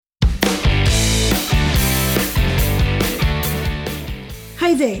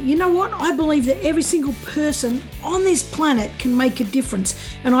Hey there, you know what? I believe that every single person on this planet can make a difference.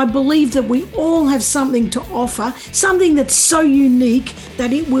 And I believe that we all have something to offer, something that's so unique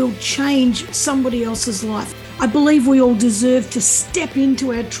that it will change somebody else's life. I believe we all deserve to step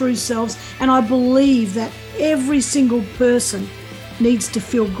into our true selves. And I believe that every single person needs to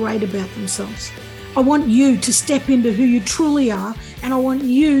feel great about themselves. I want you to step into who you truly are, and I want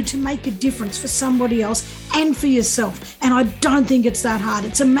you to make a difference for somebody else and for yourself. And I don't think it's that hard.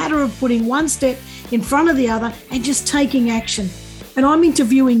 It's a matter of putting one step in front of the other and just taking action. And I'm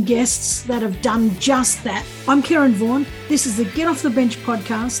interviewing guests that have done just that. I'm Karen Vaughan. This is the Get Off the Bench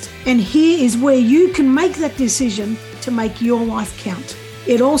podcast. And here is where you can make that decision to make your life count.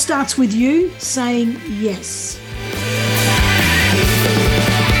 It all starts with you saying yes.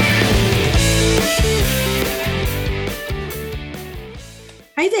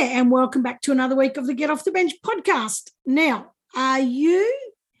 Hey there, and welcome back to another week of the Get Off the Bench podcast. Now, are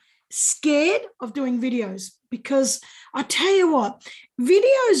you scared of doing videos? Because I tell you what,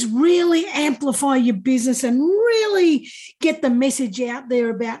 videos really amplify your business and really get the message out there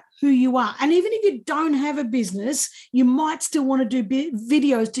about who you are. And even if you don't have a business, you might still want to do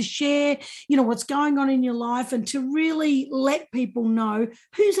videos to share, what's going on in your life and to really let people know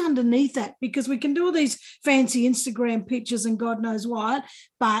who's underneath that, because we can do all these fancy Instagram pictures and God knows what,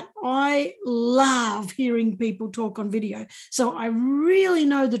 but I love hearing people talk on video. So I really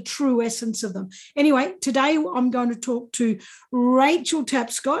know the true essence of them. Anyway, today I'm going to talk to Rachel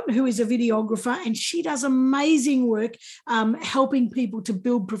Tapscott, who is a videographer, and she does amazing work helping people to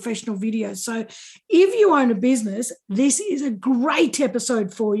build professional videos. So if you own a business, this is a great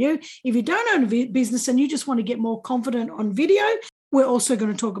episode for you. If you don't own a business and you just want to get more confident on video, we're also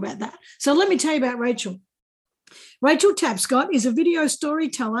going to talk about that. So let me tell you about Rachel. Rachel Tapscott is a video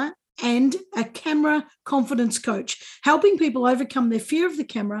storyteller and a camera confidence coach, helping people overcome their fear of the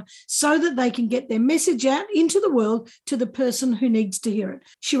camera so that they can get their message out into the world to the person who needs to hear it.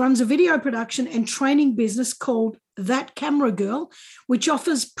 She runs a video production and training business called That Camera Girl, which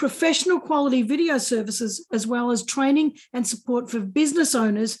offers professional quality video services as well as training and support for business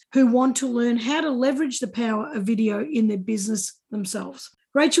owners who want to learn how to leverage the power of video in their business themselves.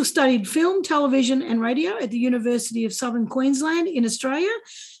 Rachel studied film, television and radio at the University of Southern Queensland in Australia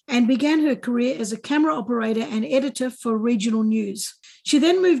and began her career as a camera operator and editor for regional news. She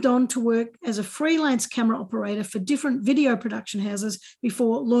then moved on to work as a freelance camera operator for different video production houses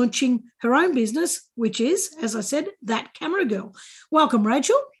before launching her own business, which is, as I said, That Camera Girl. Welcome,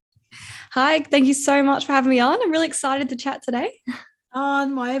 Rachel. Hi, thank you so much for having me on. I'm really excited to chat today. Oh,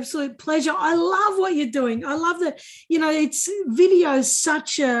 my absolute pleasure. I love what you're doing. I love that, it's video is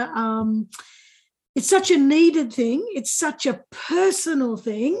such a, it's such a needed thing. It's such a personal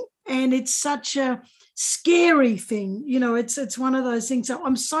thing, and it's such a scary thing. It's one of those things. So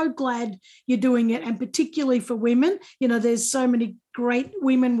I'm so glad you're doing it, and particularly for women. There's so many great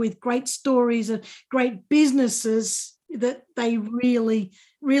women with great stories and great businesses that they really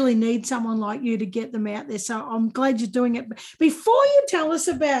need someone like you to get them out there. So I'm glad you're doing it. Before you tell us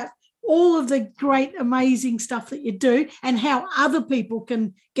about all of the great, amazing stuff that you do and how other people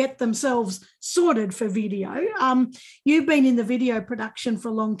can get themselves sorted for video, you've been in the video production for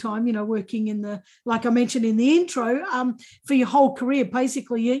a long time, working in the, like I mentioned in the intro, for your whole career.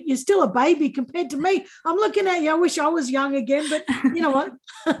 Basically, you're still a baby compared to me. I'm looking at you. I wish I was young again, but you know what?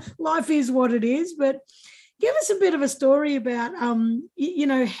 Life is what it is. But give us a bit of a story about,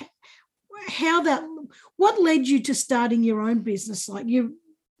 what led you to starting your own business?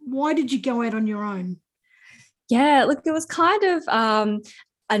 Why did you go out on your own? Yeah, look, it was kind of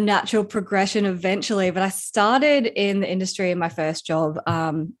a natural progression eventually, but I started in the industry in my first job,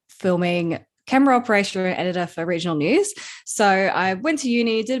 filming camera operator and editor for regional news. So I went to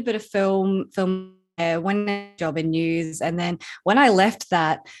uni, did a bit of film, went a job in news. And then when I left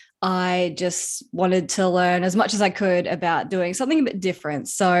that, I just wanted to learn as much as I could about doing something a bit different.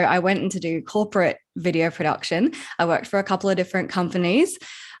 So I went in to do corporate video production. I worked for a couple of different companies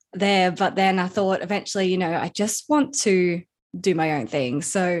there, but then I thought eventually, I just want to do my own thing.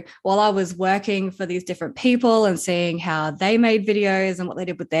 So while I was working for these different people and seeing how they made videos and what they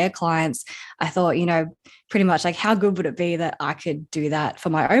did with their clients, I thought, pretty much like, how good would it be that I could do that for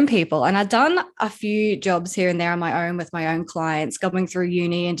my own people? And I'd done a few jobs here and there on my own with my own clients, going through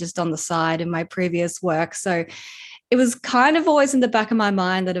uni and just on the side in my previous work. So it was kind of always in the back of my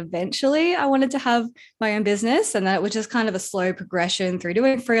mind that eventually I wanted to have my own business, and that it was just kind of a slow progression through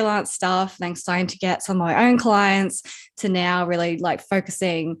doing freelance stuff, then starting to get some of my own clients to now really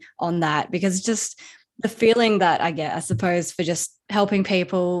focusing on that, because just the feeling that I get, I suppose, for just helping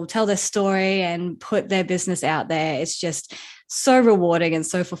people tell their story and put their business out there, it's just so rewarding and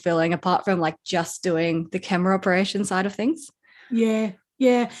so fulfilling, apart from like just doing the camera operation side of things. Yeah.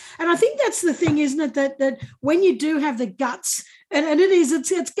 Yeah. And I think that's the thing, isn't it? That when you do have the guts, and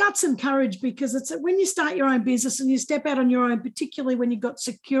it's guts and courage, because it's when you start your own business and you step out on your own, particularly when you've got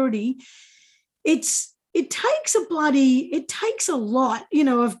security, it takes a lot,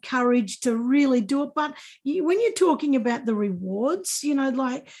 of courage to really do it. But when you're talking about the rewards,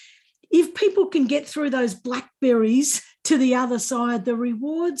 like if people can get through those blackberries to the other side, the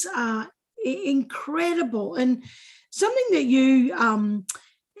rewards are incredible. And something that you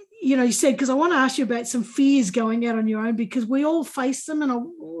said, because I want to ask you about some fears going out on your own, because we all face them. And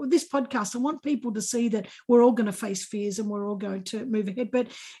this podcast, I want people to see that we're all going to face fears and we're all going to move ahead. But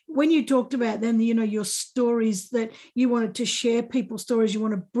when you talked about then, your stories, that you wanted to share people's stories, you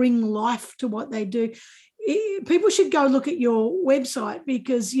want to bring life to what they do, people should go look at your website,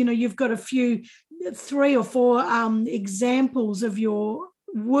 because, you've got 3 or 4 examples of your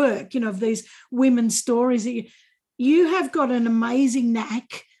work, of these women's stories that you have got an amazing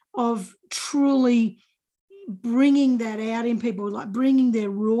knack of truly bringing that out in people, like bringing their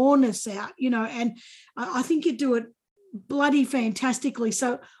rawness out, and I think you do it bloody fantastically.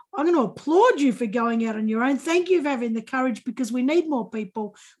 So I'm going to applaud you for going out on your own. Thank you for having the courage, because we need more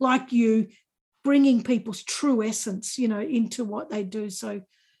people like you bringing people's true essence, into what they do. So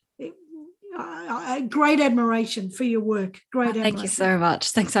great admiration for your work. Great admiration. Thank you so much.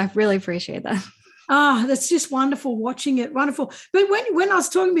 Thanks. I really appreciate that. That's just wonderful watching it. Wonderful. But when I was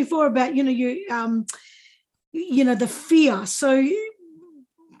talking before about, the fear. So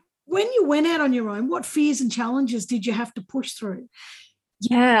when you went out on your own, what fears and challenges did you have to push through?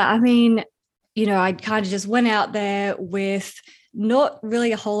 Yeah, I mean, I kind of just went out there with not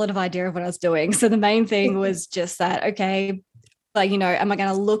really a whole lot of idea of what I was doing. So the main thing was just that, okay, like, am I going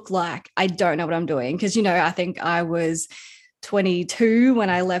to look like I don't know what I'm doing? Because, I think I was 22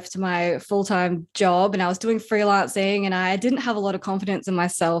 when I left my full-time job, and I was doing freelancing, and I didn't have a lot of confidence in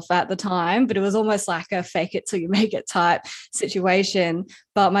myself at the time, but it was almost like a fake it till you make it type situation.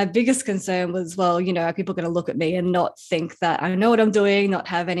 But my biggest concern was, well, are people going to look at me and not think that I know what I'm doing, not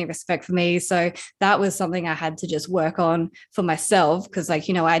have any respect for me? So that was something I had to just work on for myself, because I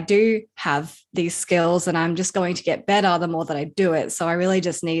do have these skills and I'm just going to get better the more that I do it. So I really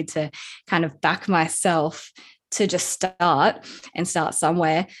just need to kind of back myself to just start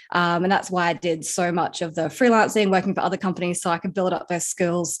somewhere. And that's why I did so much of the freelancing, working for other companies, so I could build up those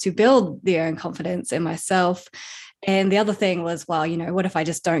skills to build the own confidence in myself. And the other thing was, well, what if I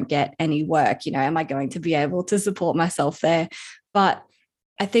just don't get any work? Am I going to be able to support myself there? But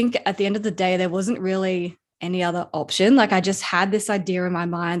I think at the end of the day, there wasn't really any other option. Like, I just had this idea in my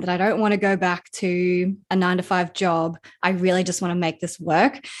mind that I don't want to go back to a 9-to-5 job. I really just want to make this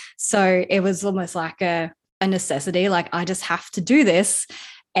work. So it was almost like a necessity. Like, I just have to do this,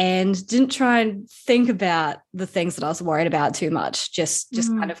 and didn't try and think about the things that I was worried about too much. Just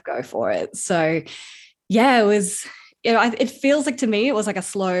kind of go for it. So yeah, it was, it feels like, to me, it was like a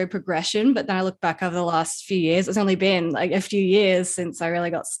slow progression, but then I look back over the last few years, it's only been like a few years since I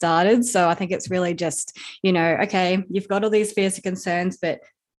really got started. So I think it's really just, okay, you've got all these fears and concerns, but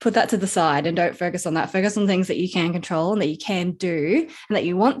put that to the side and don't focus on that. Focus on things that you can control and that you can do and that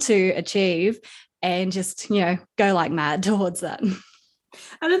you want to achieve, and just, go like mad towards that.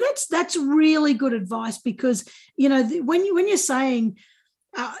 And that's really good advice, because, when you're saying,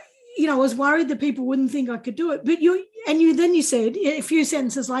 I was worried that people wouldn't think I could do it, but then you said a few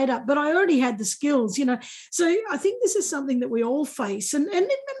sentences later, but I already had the skills, So I think this is something that we all face, and me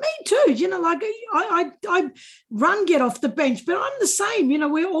too, like I run Get Off the Bench, but I'm the same,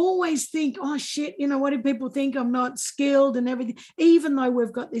 we always think, oh shit, what do people think, I'm not skilled and everything, even though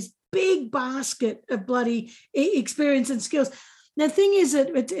we've got this big basket of bloody experience and skills. Now, the thing is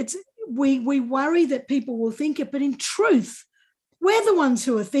that we worry that people will think it, but in truth, we're the ones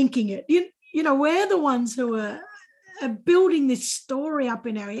who are thinking it. We're the ones who are building this story up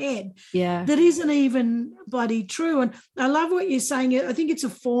in our head that isn't even bloody true. And I love what you're saying. I think it's a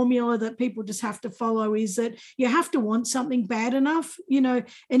formula that people just have to follow, is that you have to want something bad enough, and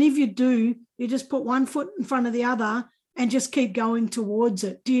if you do, you just put one foot in front of the other and just keep going towards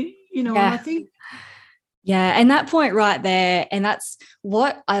it. And I think... Yeah. And that point right there, and that's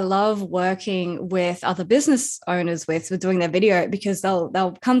what I love working with other business owners with doing their video, because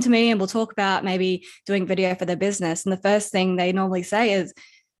they'll come to me and we'll talk about maybe doing video for their business. And the first thing they normally say is,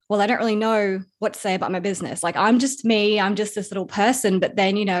 well, I don't really know what to say about my business. Like, I'm just me, I'm just this little person. But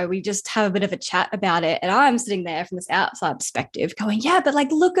then, we just have a bit of a chat about it. And I'm sitting there from this outside perspective going, yeah, but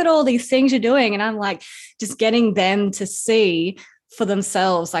like, look at all these things you're doing. And I'm like, just getting them to see for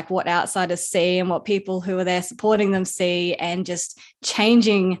themselves, like what outsiders see and what people who are there supporting them see, and just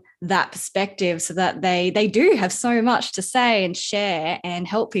changing that perspective so that they do have so much to say and share and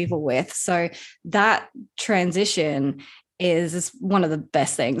help people with. So that transition is one of the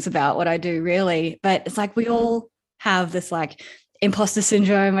best things about what I do, really. But it's like we all have this like imposter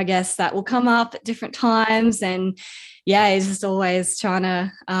syndrome, I guess, that will come up at different times. And yeah, it's just always trying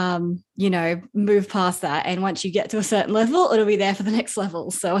to, move past that. And once you get to a certain level, it'll be there for the next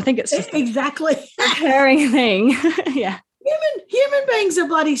level. So I think it's just exactly a recurring thing. Yeah. Human beings are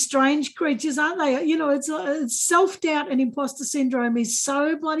bloody strange creatures, aren't they? It's self-doubt and imposter syndrome is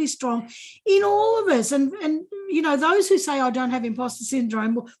so bloody strong in all of us. And those who say I don't have imposter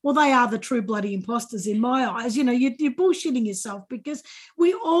syndrome, well, they are the true bloody imposters in my eyes. You're bullshitting yourself, because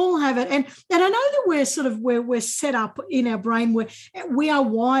we all have it. And I know that we're set up in our brain where we are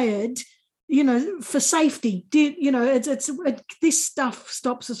wired, for safety. This stuff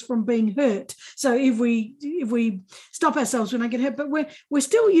stops us from being hurt. So if we stop ourselves, we don't get hurt. But we're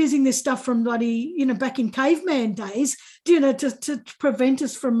still using this stuff from bloody, back in caveman days, to prevent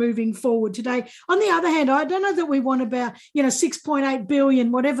us from moving forward today. On the other hand, I don't know that we want about 6.8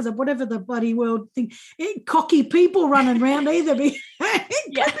 billion, whatever the bloody world thing, cocky people running around either. It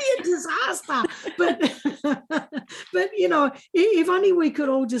could be a disaster. But if only we could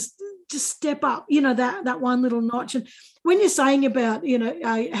all just step up, that one little notch. And when you're saying about,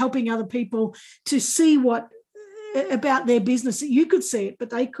 helping other people to see what about their business, you could see it, but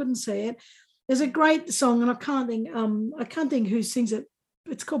they couldn't see it. There's a great song, and I can't think who sings it.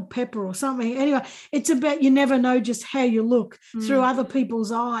 It's called Pepper or something. Anyway, it's about, you never know just how you look through other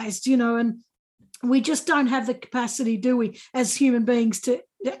people's eyes, and we just don't have the capacity, do we, as human beings, to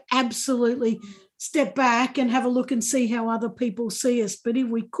absolutely step back and have a look and see how other people see us. But if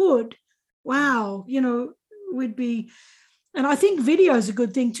we could, wow, we'd be. And I think video is a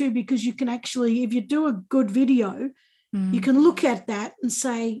good thing too, because you can actually, if you do a good video, you can look at that and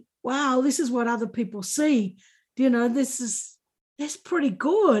say, wow, this is what other people see. That's pretty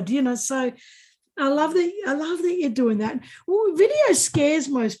good. So I love that you're doing that. Well, video scares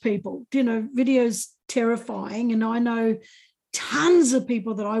most people. Video's terrifying, and I know tons of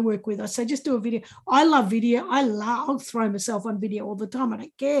people that I work with. I say, just do a video. I love video. I'll throw myself on video all the time. I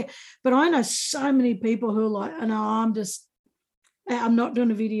don't care. But I know so many people who are like, no, I'm not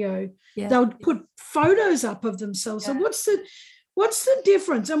doing a video. Yeah. They'll put photos up of themselves. Yeah. So what's the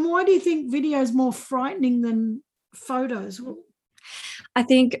difference? And why do you think video is more frightening than photos? I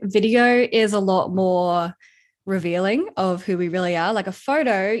think video is a lot more revealing of who we really are. Like a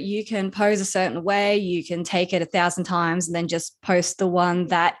photo, you can pose a certain way, you can take it 1,000 times and then just post the one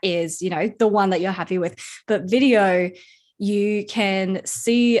that is, the one that you're happy with. But video, you can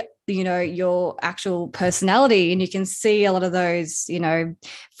see, your actual personality, and you can see a lot of those,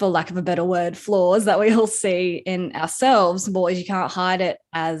 for lack of a better word, flaws that we all see in ourselves, but you can't hide it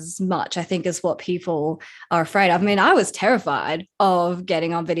as much, I think, is what people are afraid of. I mean, I was terrified of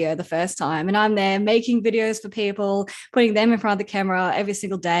getting on video the first time, and I'm there making videos for people, putting them in front of the camera every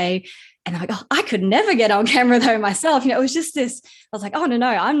single day. And I'm like, oh, I could never get on camera though myself. It was just this, I was like, oh, no,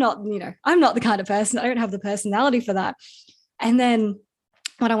 I'm not the kind of person, I don't have the personality for that. And then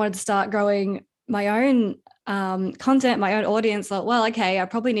when I wanted to start growing my own content, my own audience, like, well, okay, I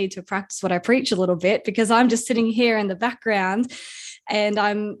probably need to practice what I preach a little bit, because I'm just sitting here in the background and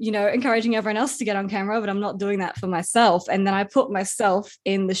I'm, encouraging everyone else to get on camera, but I'm not doing that for myself. And then I put myself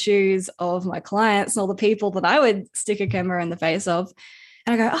in the shoes of my clients and all the people that I would stick a camera in the face of.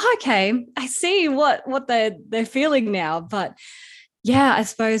 And I go, oh, okay, I see what they're feeling now. But yeah, I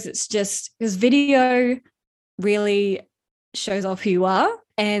suppose it's just because video really shows off who you are,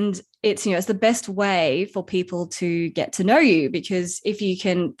 and it's it's the best way for people to get to know you, because if you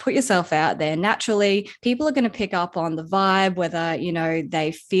can put yourself out there naturally, people are going to pick up on the vibe, whether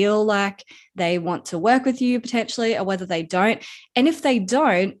they feel like they want to work with you potentially, or whether they don't. And if they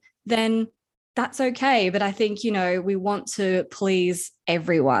don't, then that's okay. But I think we want to please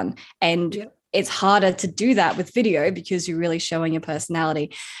everyone, and it's harder to do that with video because you're really showing your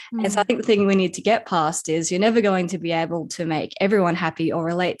personality. And so I think the thing we need to get past is you're never going to be able to make everyone happy or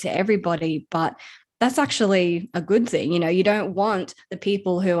relate to everybody, but that's actually a good thing. You don't want the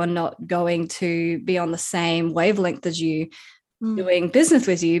people who are not going to be on the same wavelength as you doing business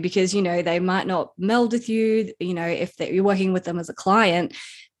with you, because, they might not meld with you. If you're working with them as a client,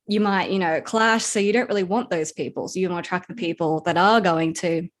 you might, clash. So you don't really want those people. So you want to attract the people that are going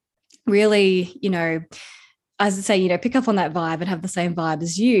to really, as I say, pick up on that vibe and have the same vibe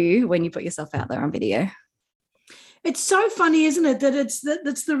as you when you put yourself out there on video. it's so funny, isn't it, that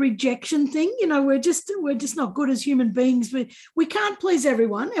that's the rejection thing. You know, we're just not good as human beings. We can't please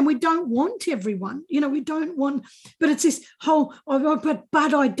everyone, and we don't want everyone. You know, we don't want. But it's this whole. But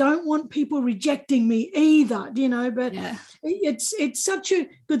I don't want people rejecting me either. You know, but it's such a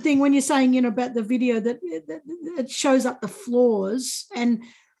good thing when you're saying, you know, about the video that it shows up the flaws. And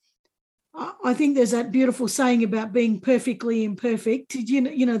I think there's that beautiful saying about being perfectly imperfect, you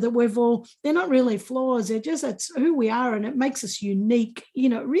know, that they're not really flaws. That's who we are, and it makes us unique. You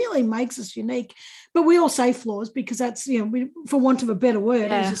know, it really makes us unique. But we all say flaws because that's, you know, for want of a better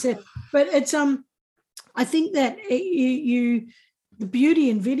word, as you said. But it's, I think that the beauty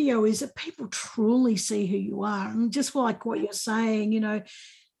in video is that people truly see who you are. And just like what you're saying, you know,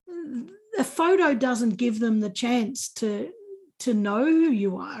 a photo doesn't give them the chance to know who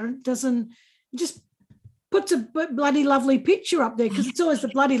you are. It doesn't, just puts a bloody lovely picture up there, because it's always the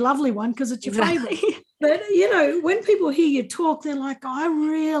bloody lovely one because it's your favorite. But, you know, when people hear you talk, they're like, I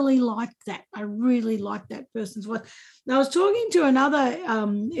really like that. I really like that person's voice. Now, I was talking to another,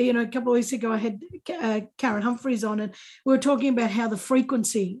 you know, a couple of weeks ago, I had Karen Humphreys on, and we were talking about how the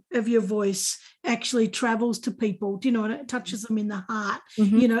frequency of your voice actually travels to people, you know, and it touches them in the heart,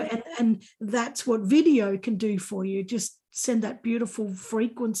 you know, and that's what video can do for you. Just send that beautiful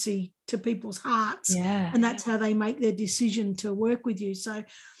frequency to people's hearts, and that's how they make their decision to work with you. So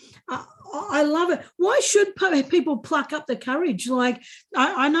I love it. Why should people pluck up the courage? Like,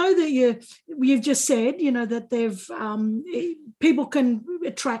 I know that you've just said, you know, that they've people can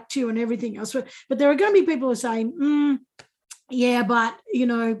attract you and everything else, but there are going to be people who are saying, yeah, but, you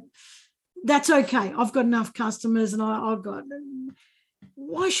know, that's okay. I've got enough customers, and I've got.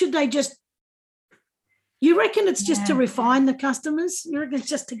 Why should they just? You reckon it's just to refine the customers? You reckon it's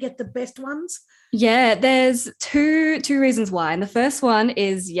just to get the best ones? Yeah, there's two reasons why. And the first one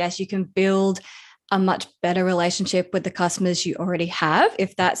is, yes, you can build a much better relationship with the customers you already have.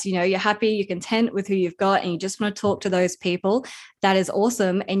 If that's, you know, you're happy, you're content with who you've got, and you just want to talk to those people, that is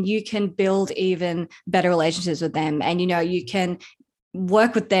awesome. And you can build even better relationships with them. And, you know, you can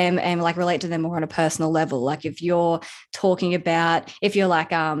work with them and like relate to them more on a personal level. Like if you're talking about, if you're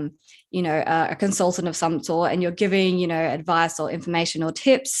like, you know, a consultant of some sort, and you're giving, you know, advice or information or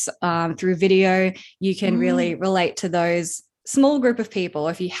tips through video, you can really relate to those small group of people.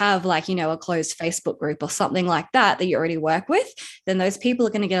 If you have like, you know, a closed Facebook group or something like that you already work with, then those people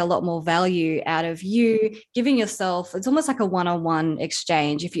are going to get a lot more value out of you giving yourself. It's almost like a one-on-one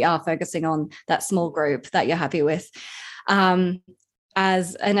exchange if you are focusing on that small group that you're happy with.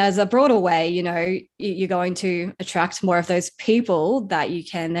 As a broader way, you know, you're going to attract more of those people that you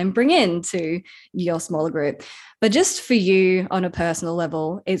can then bring into your smaller group. But just for you on a personal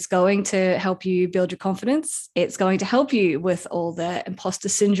level, it's going to help you build your confidence. It's going to help you with all the imposter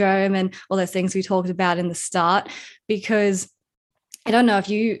syndrome and all those things we talked about in the start, because I don't know if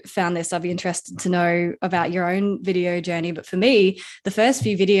you found this. I'd be interested to know about your own video journey. But for me, the first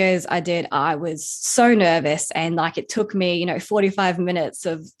few videos I did, I was so nervous, and like it took me, you know, 45 minutes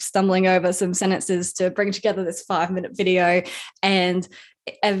of stumbling over some sentences to bring together this 5-minute video. And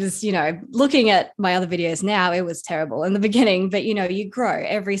I was, you know, looking at my other videos now, it was terrible in the beginning, but, you know, you grow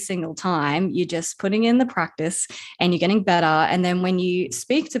every single time. You're just putting in the practice and you're getting better. And then when you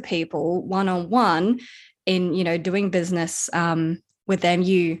speak to people one-on-one in, you know, doing business, with them,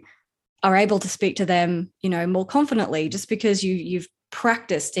 you are able to speak to them, you know, more confidently, just because you've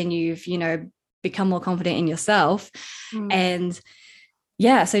practiced and you've, you know, become more confident in yourself. And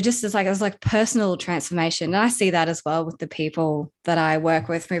yeah, so just as like, it was like personal transformation. And I see that as well with the people that I work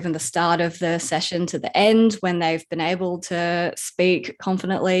with, from even the start of the session to the end, when they've been able to speak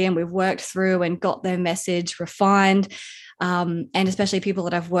confidently and we've worked through and got their message refined. And especially people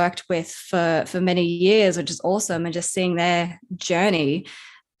that I've worked with for many years, which is awesome. And just seeing their journey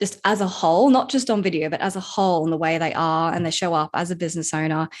just as a whole, not just on video, but as a whole, and the way they are and they show up as a business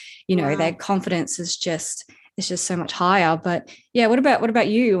owner, you know, their confidence is just, it's just so much higher. But yeah, what about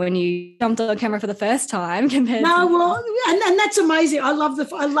you when you jumped on camera for the first time? Well, and that's amazing. I love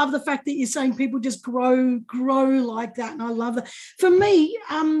the fact that you're saying people just grow like that. And I love that. For me,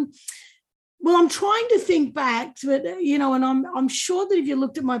 well, I'm trying to think back, but, you know, and I'm sure that if you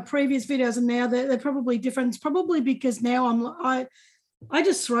looked at my previous videos and now they're probably different. It's probably because now I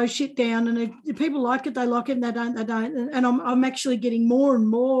just throw shit down, and if people like it, they like it, and they don't, they don't. And I'm actually getting more and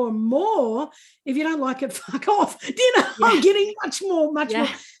more and more. If you don't like it, fuck off. You know, I'm getting much more.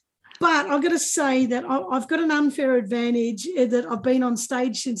 But I've got to say that I've got an unfair advantage that I've been on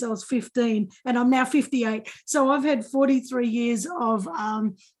stage since I was 15, and I'm now 58. So I've had 43 years of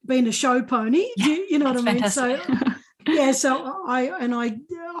being a show pony. You know what I mean? So Yeah, so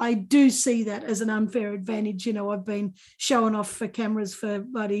I do see that as an unfair advantage. I've been showing off for cameras for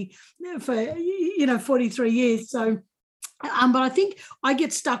 43 years. So but I think I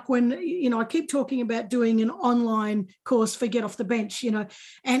get stuck when, I keep talking about doing an online course for Get Off the Bench, and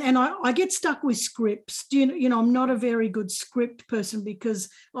I get stuck with scripts. I'm not a very good script person because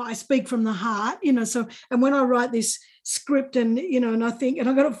I speak from the heart, so, and when I write this script and, and I think, and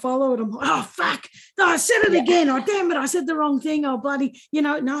I've got to follow it, I'm like, oh, fuck, no, I said it again. Oh, damn it, I said the wrong thing. Oh, bloody,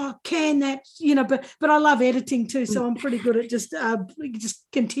 no, I can that, but I love editing too. So I'm pretty good at just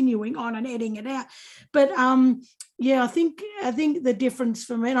continuing on and editing it out. But, yeah, I think the difference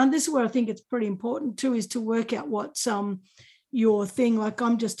for me, and this is where I think it's pretty important too, is to work out what's your thing. Like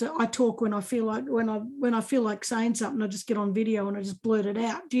I talk when I feel like saying something, I just get on video and I just blurt it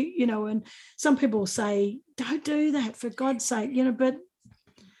out. And some people say, don't do that for God's sake, but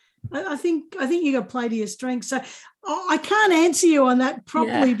I think you got to play to your strengths. So I can't answer you on that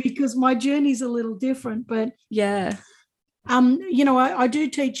properly because my journey's a little different. But yeah. I do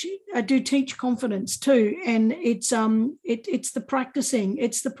teach confidence too, and it's the practicing.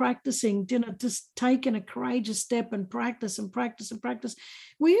 It's the practicing, just taking a courageous step and practice and practice and practice.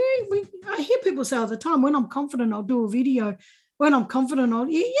 I hear people say all the time, when I'm confident, I'll do a video. When I'm confident, you're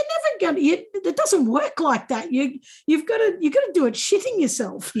never going to, it doesn't work like that. You've got to do it shitting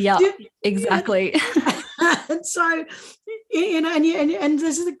yourself. Yeah, exactly. And so, and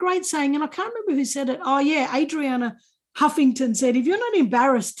there's a great saying, and I can't remember who said it. Oh yeah, Adriana Huffington said, if you're not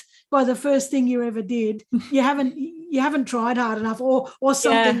embarrassed by the first thing you ever did, you haven't tried hard enough, or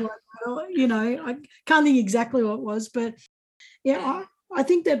something like that. I can't think exactly what it was, but I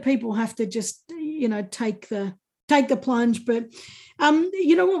think that people have to just take the plunge. But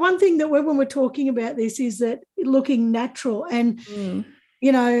one thing that when we're talking about this is that looking natural, and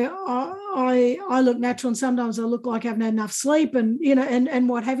I look natural, and sometimes I look like I haven't had enough sleep, and and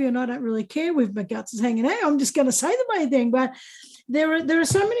what have you, and I don't really care if my guts is hanging out. I'm just going to say the main thing. But there are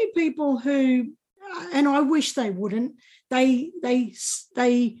so many people who, and I wish they wouldn't. They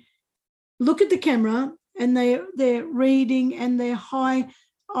look at the camera and they're reading and they're high.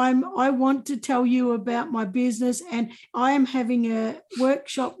 I want to tell you about my business, and I am having a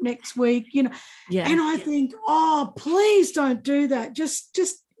workshop next week, and I think, oh, please don't do that. Just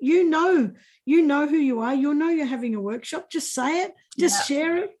you know who you are. You'll know you're having a workshop. Just say it. Just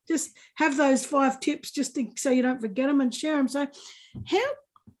share it. Just have those 5 tips so you don't forget them, and share them. So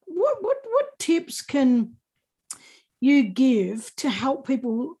what tips can you give to help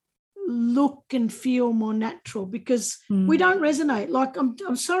people look and feel more natural? Because we don't resonate. Like,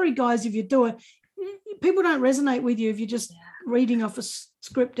 I'm sorry, guys, if you do it, people don't resonate with you if you're just reading off a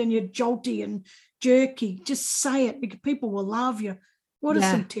script and you're jolty and jerky. Just say it, because people will love you. What are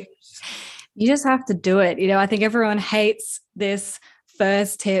some tips? You just have to do it. I think everyone hates this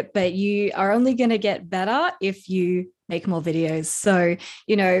first tip, but you are only going to get better if you make more videos. So,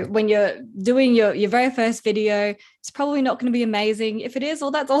 when you're doing your very first video, it's probably not going to be amazing. If it is, well,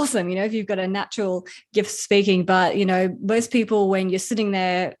 that's awesome, if you've got a natural gift speaking. But, most people, when you're sitting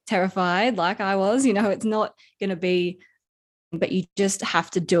there terrified, like I was, it's not going to be, but you just have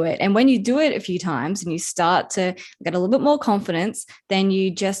to do it. And when you do it a few times and you start to get a little bit more confidence, then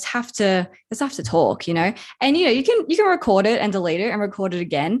you just have to talk, and you can record it and delete it and record it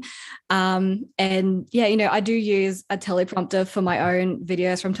again. I do use a teleprompter for my own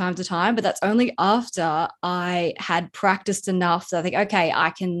videos from time to time, but that's only after I had practiced enough that I think, okay,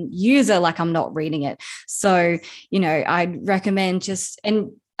 I can use it like I'm not reading it. So, I'd recommend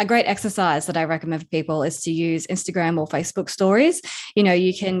a great exercise that I recommend for people is to use Instagram or Facebook stories.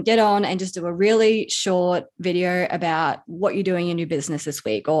 You can get on and just do a really short video about what you're doing in your business this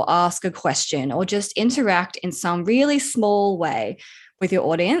week, or ask a question, or just interact in some really small way with your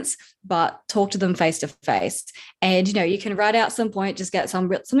audience, but talk to them face to face. And, you can write out some point, just get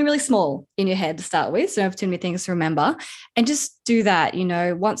something really small in your head to start with, so you don't have too many things to remember, and just do that,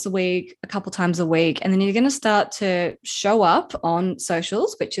 once a week, a couple times a week. And then you're going to start to show up on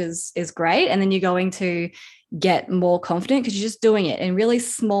socials, which is great. And then you're going to get more confident because you're just doing it in really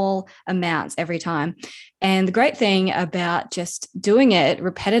small amounts every time. And the great thing about just doing it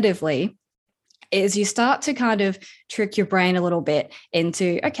repetitively is you start to kind of trick your brain a little bit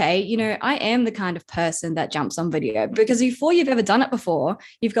into, okay, I am the kind of person that jumps on video, because before you've ever done it before,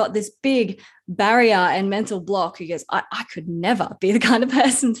 you've got this big barrier and mental block who goes, I could never be the kind of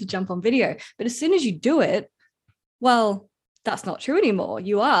person to jump on video. But as soon as you do it, well, that's not true anymore.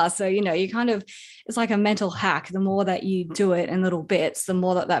 You are. So, you kind of, it's like a mental hack. The more that you do it in little bits, the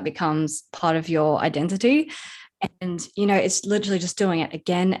more that becomes part of your identity. And, it's literally just doing it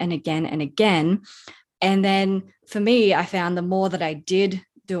again and again and again. And then for me, I found the more that I did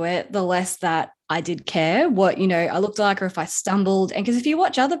do it, the less that I did care what, I looked like, or if I stumbled. And because if you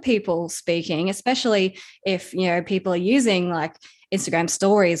watch other people speaking, especially if, people are using like Instagram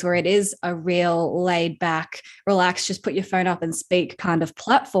stories where it is a real laid back, relax, just put your phone up and speak kind of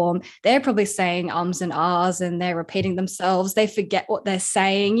platform, they're probably saying ums and ahs and they're repeating themselves. They forget what they're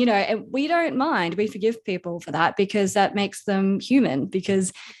saying, and we don't mind. We forgive people for that because that makes them human,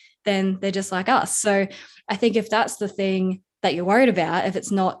 because then they're just like us. So I think if that's the thing that you're worried about, if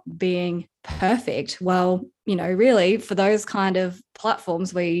it's not being perfect, well, really for those kind of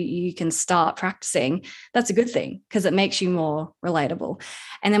platforms where you can start practicing, that's a good thing because it makes you more relatable.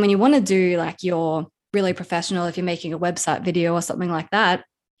 And then when you want to do like your really professional, if you're making a website video or something like that,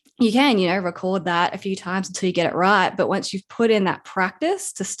 you can, record that a few times until you get it right. But once you've put in that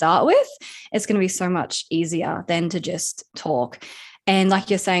practice to start with, it's going to be so much easier than to just talk. And like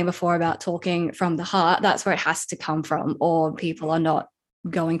you're saying before about talking from the heart, that's where it has to come from, or people are not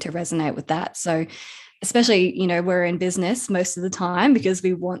going to resonate with that. So especially, we're in business most of the time because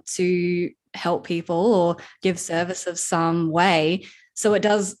we want to help people or give service of some way. So it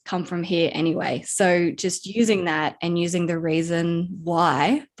does come from here anyway. So just using that and using the reason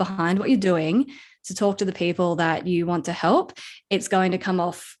why behind what you're doing to talk to the people that you want to help, it's going to come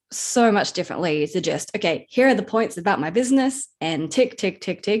off so much differently to just, okay, here are the points about my business and tick, tick,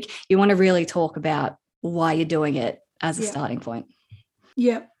 tick, tick. You want to really talk about why you're doing it as a starting point.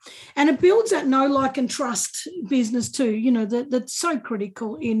 Yeah. And it builds that know, like, and trust business too, that's so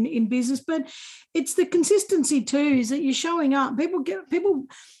critical in business. But it's the consistency too, is that you're showing up. People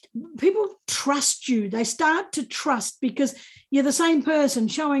trust you. They start to trust because you're the same person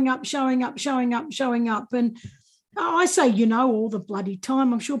showing up. And I say, all the bloody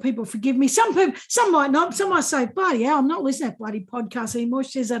time. I'm sure people forgive me. Some might not. Some might say, bloody hell, I'm not listening to that bloody podcast anymore.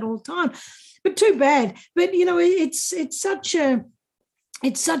 She says that all the time. But too bad. But, it's such a,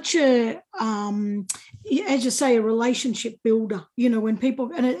 as you say, a relationship builder, when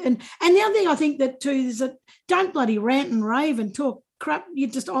people, and the other thing I think that too is that don't bloody rant and rave and talk crap, you're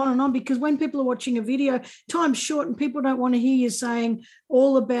just on and on, because when people are watching a video, time's short and people don't want to hear you saying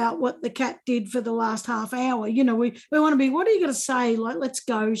all about what the cat did for the last half hour. We want to be, what are you going to say? Like, let's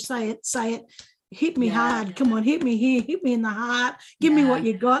go, say it. Hit me hard. Come on, hit me here, hit me in the heart. Give me what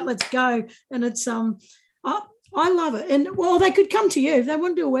you got. Let's go. And it's, I love it. And well, they could come to you if they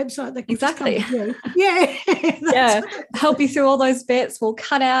want to do a website. They could exactly. Just come to you. Yeah. Help you through all those bits. We'll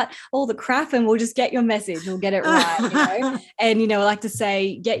cut out all the crap and we'll just get your message. We'll get it right. And, I like to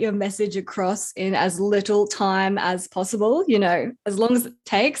say, get your message across in as little time as possible, as long as it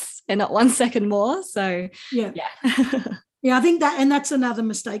takes and not 1 second more. So, yeah. Yeah, I think that, and that's another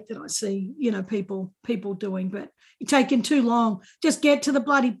mistake that I see, people doing, but you're taking too long. Just get to the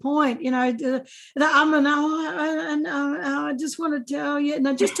bloody point, I just want to tell you.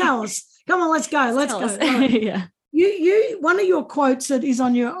 No, just tell us. Come on, let's go. Let's go. Yeah. You one of your quotes that is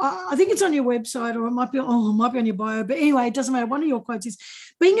on your, I think it's on your website, or it might be on your bio, but anyway, it doesn't matter. One of your quotes is,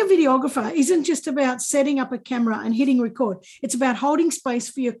 being a videographer isn't just about setting up a camera and hitting record. It's about holding space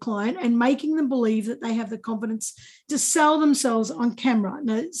for your client and making them believe that they have the confidence to sell themselves on camera.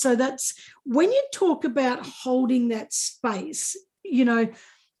 Now, so that's when you talk about holding that space,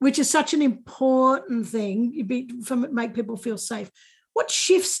 which is such an important thing, make people feel safe. What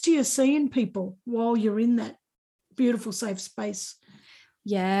shifts do you see in people while you're in that beautiful, safe space?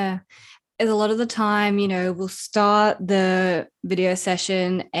 Yeah. A lot of the time, we'll start the video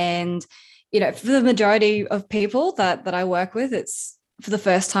session and, for the majority of people that I work with, it's for the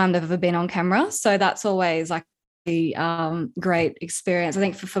first time they've ever been on camera. So that's always like the great experience, I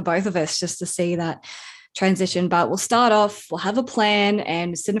think, for both of us, just to see that transition. But we'll start off, we'll have a plan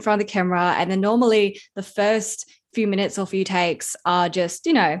and sit in front of the camera. And then normally the first few minutes or few takes are just,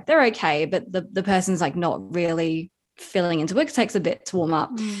 they're okay, but the person's like not really filling into it. It takes a bit to warm up.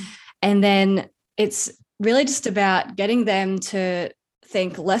 And then it's really just about getting them to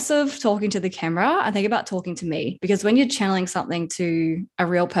think less of talking to the camera and think about talking to me. Because when you're channeling something to a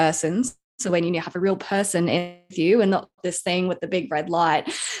real person, so when you have a real person in you and not this thing with the big red light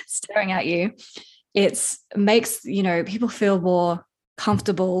staring at you, it makes, people feel more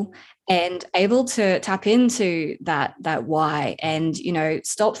comfortable and able to tap into that why, and,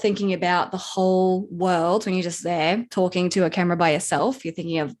 stop thinking about the whole world when you're just there talking to a camera by yourself. You're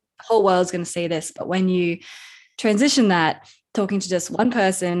thinking of the whole world's going to see this. But when you transition that, talking to just one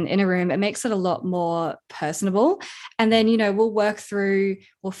person in a room, it makes it a lot more personable. And then,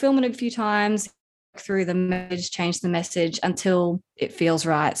 we'll film it a few times, through the message, change the message until it feels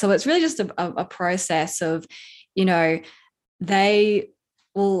right. So it's really just a process of, they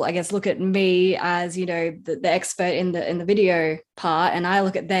will, I guess, look at me as, you know, the expert in the video part, and I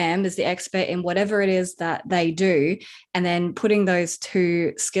look at them as the expert in whatever it is that they do, and then putting those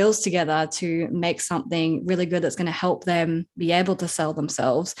two skills together to make something really good that's going to help them be able to sell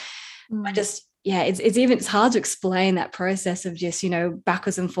themselves. I just, yeah, it's hard to explain that process of just, you know,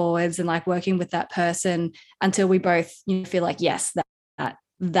 backwards and forwards and like working with that person until we both, you know, feel like, yes,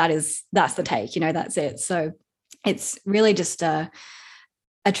 that's the take, you know, that's it. So it's really just a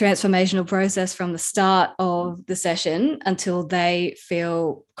transformational process from the start of the session until they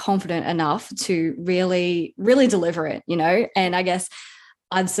feel confident enough to really, really deliver it, you know. And I guess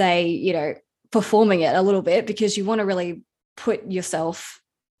I'd say, you know, performing it a little bit, because you want to really put yourself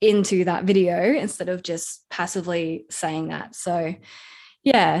into that video instead of just passively saying that. So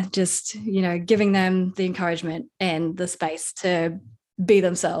yeah, just, you know, giving them the encouragement and the space to be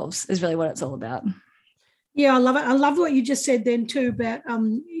themselves is really what it's all about. Yeah, I love it. I love what you just said then too about,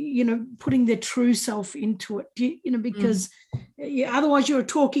 you know, putting their true self into it, you know, because otherwise you're a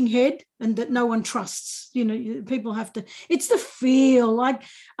talking head and that no one trusts, you know, people have to, it's the feel. Like,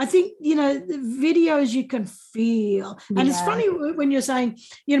 I think, you know, the videos you can feel. And it's funny when you're saying,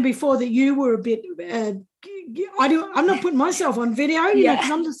 you know, before that you were a bit, I'm not putting myself on video, you know,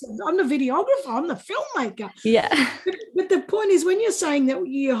 because I'm the videographer, I'm the filmmaker. Yeah. But the point is, when you're saying that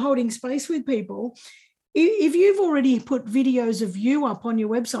you're holding space with people, if you've already put videos of you up on your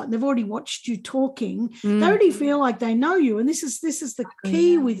website and they've already watched you talking, they already feel like they know you. And this is the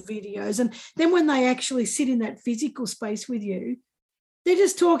key with videos. And then when they actually sit in that physical space with you, they're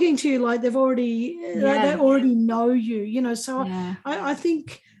just talking to you like they've already, they already know you, you know. So I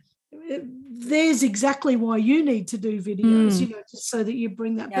think there's exactly why you need to do videos, you know, just so that you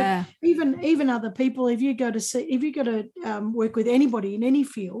bring that. But even other people, if you go to work with anybody in any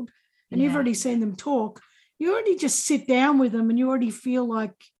field, and you've already seen them talk, you already just sit down with them and you already feel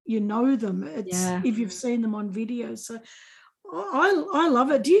like you know them. It's if you've seen them on video. So I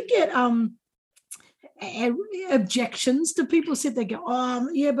love it. Do you get objections? Do people sit there go,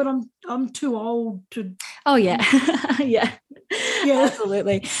 yeah, but I'm too old to? Oh yeah. yeah,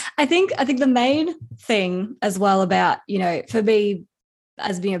 absolutely. I think the main thing as well about, you know, for me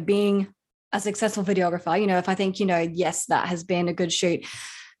as being a successful videographer, you know, if I think, you know, yes, that has been a good shoot,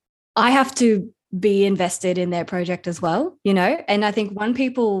 I have to be invested in their project as well, you know. And I think when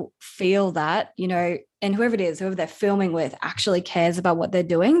people feel that, you know, and whoever they're filming with actually cares about what they're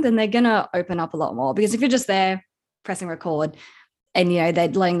doing, then they're going to open up a lot more. Because if you're just there pressing record and, you know, they're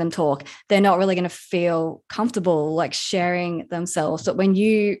letting them talk, they're not really going to feel comfortable like sharing themselves. But when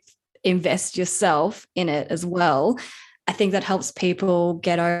you invest yourself in it as well, I think that helps people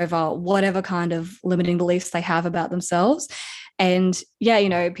get over whatever kind of limiting beliefs they have about themselves. And yeah, you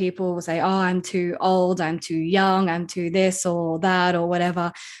know, people will say, oh, I'm too old, I'm too young, I'm too this or that or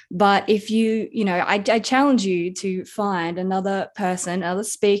whatever. But if you know, I challenge you to find another person, another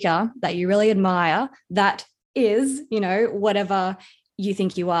speaker that you really admire that is, you know, whatever you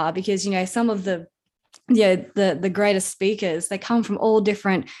think you are. Because, you know, some of the greatest speakers, they come from all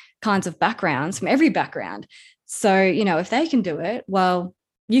different kinds of backgrounds, from every background. So, you know, if they can do it, well,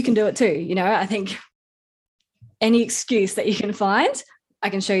 you can do it too. You know, I think any excuse that you can find, I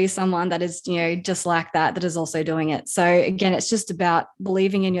can show you someone that is, you know, just like that is also doing it. So again, it's just about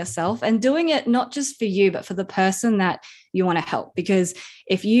believing in yourself and doing it not just for you, but for the person that you want to help. Because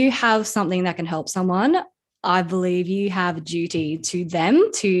if you have something that can help someone, I believe you have a duty to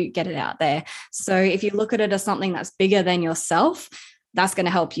them to get it out there. So if you look at it as something that's bigger than yourself, that's going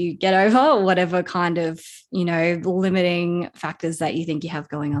to help you get over whatever kind of, you know, limiting factors that you think you have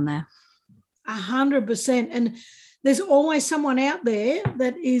going on there. 100%. And there's always someone out there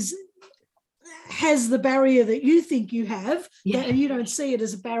that has the barrier that you think you have, and you don't see it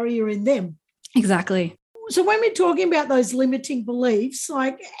as a barrier in them. Exactly. So when we're talking about those limiting beliefs,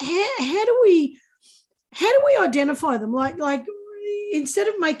 like how do we identify them? Like instead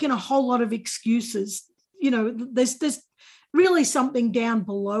of making a whole lot of excuses, you know, there's really something down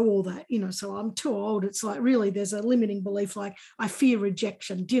below all that, you know. So I'm too old. It's like really there's a limiting belief, like I fear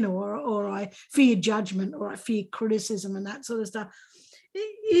rejection, you know, or I fear judgment, or I fear criticism and that sort of stuff.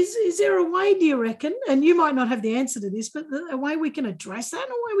 Is there a way, do you reckon, and you might not have the answer to this, but a way we can address that, a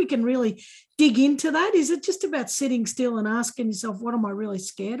way we can really dig into that? Is it just about sitting still and asking yourself, what am I really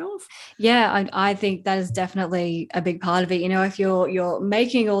scared of? Yeah, I think that is definitely a big part of it. You know, if you're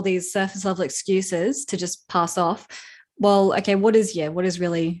making all these surface level excuses to just pass off, well, okay, what is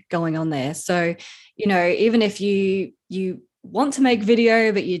really going on there? So, you know, even if you want to make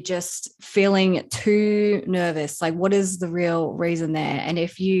video, but you're just feeling too nervous, like what is the real reason there? And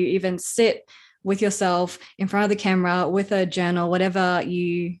if you even sit with yourself in front of the camera with a journal, whatever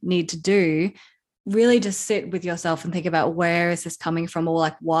you need to do, really just sit with yourself and think about, where is this coming from? Or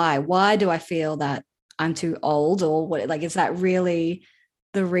like, why do I feel that I'm too old? Or what, like, is that really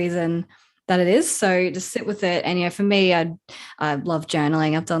the reason that it is? So just sit with it. And for me, I love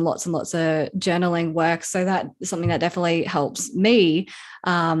journaling. I've done lots and lots of journaling work. So that is something that definitely helps me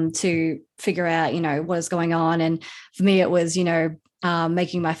to figure out, what is going on. And for me, it was,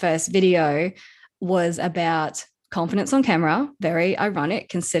 making my first video was about confidence on camera. Very ironic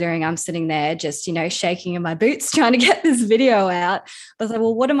considering I'm sitting there just, shaking in my boots trying to get this video out. But I was like,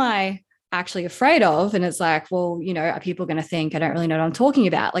 well, what am I actually afraid of? And it's like, well, are people going to think I don't really know what I'm talking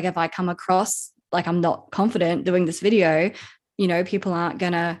about? Like, if I come across like I'm not confident doing this video, people aren't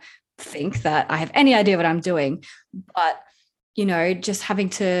going to think that I have any idea what I'm doing. But, just having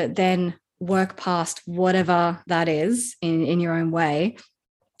to then work past whatever that is in your own way.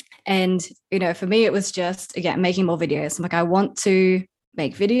 And, for me, it was just, again, making more videos. I'm like, I want to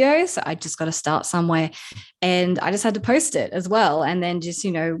make videos. So I just got to start somewhere. And I just had to post it as well. And then just,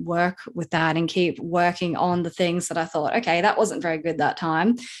 work with that and keep working on the things that I thought, okay, that wasn't very good that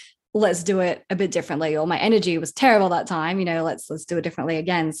time. Let's do it a bit differently. Or my energy was terrible that time, let's do it differently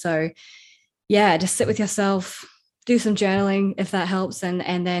again. So yeah, just sit with yourself, do some journaling if that helps.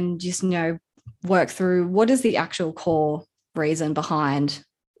 And then just, work through what is the actual core reason behind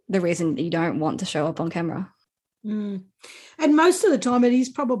the reason that you don't want to show up on camera. And most of the time it is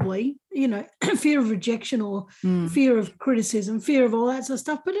probably, fear of rejection or fear of criticism, fear of all that sort of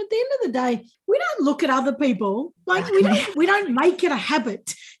stuff. But at the end of the day, we don't look at other people. Like we don't make it a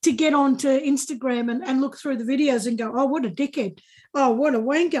habit to get onto Instagram and look through the videos and go, oh, what a dickhead. Oh, what a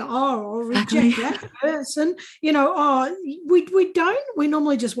wanker. Oh, I'll reject that person. We don't. We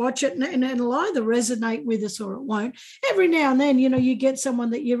normally just watch it and it'll either resonate with us or it won't. Every now and then, you get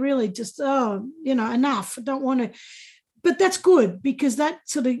someone that you really just, enough. I don't want to. But that's good because that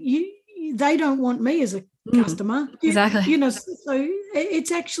sort of, they don't want me as a customer. Exactly. So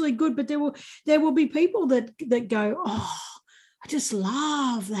it's actually good. But there will be people that go, oh, I just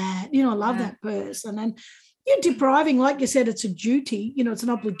love that. I love that person. And you're depriving, like you said, it's a duty, it's an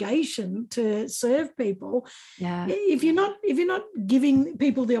obligation to serve people. Yeah. If you're not giving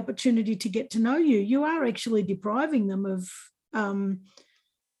people the opportunity to get to know you, you are actually depriving them of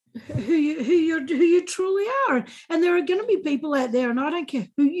who you truly are. And there are going to be people out there, and I don't care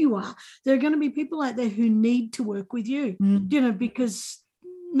who you are, there are going to be people out there who need to work with you, because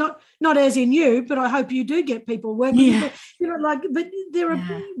not as in you, but I hope you do get people working with you. But there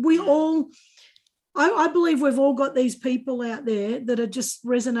are we all, I believe we've all got these people out there that are just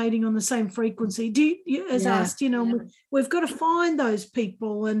resonating on the same frequency as us, we've got to find those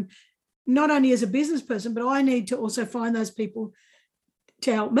people, and not only as a business person, but I need to also find those people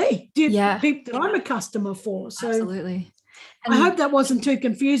to help me, people that I'm a customer for. So absolutely. I hope that wasn't too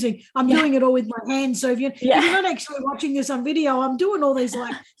confusing. I'm doing it all with my hands. So if you're not actually watching this on video, I'm doing all these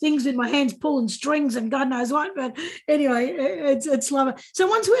things with my hands, pulling strings and God knows what. But anyway, it's lovely. So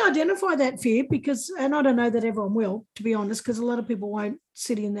once we identify that fear, and I don't know that everyone will, to be honest, because a lot of people won't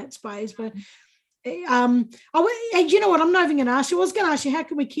sit in that space, but you know what, I'm not even going to ask you. I was going to ask you, how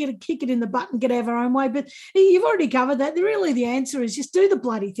can we kick it in the butt and get out of our own way? But you've already covered that. Really, the answer is just do the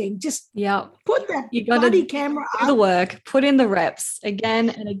bloody thing. Just put that bloody camera up. Do the work, put in the reps again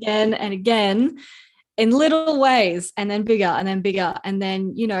and again and again in little ways, and then bigger and then bigger. And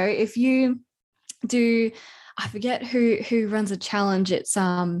then, if you do, I forget who runs a challenge. It's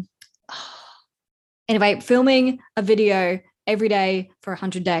anyway, filming a video every day for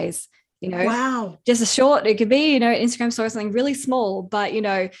 100 days. Wow. Just a short, it could be, Instagram story, something really small, but, and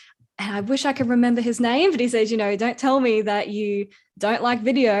I wish I could remember his name, but he says, don't tell me that you don't like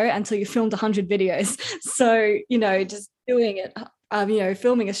video until you filmed 100 videos. So, just doing it,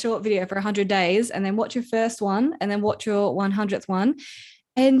 filming a short video for 100 days and then watch your first one and then watch your 100th one.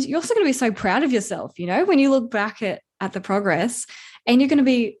 And you're also going to be so proud of yourself, when you look back at the progress, and you're going to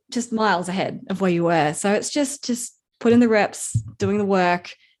be just miles ahead of where you were. So it's just put in the reps, doing the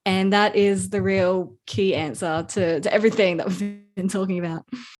work. And that is the real key answer to everything that we've been talking about.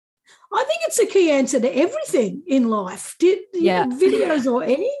 I think it's a key answer to everything in life, videos or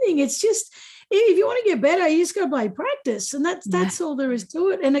anything. It's just, if you want to get better, you just got to play practice. And that's all there is to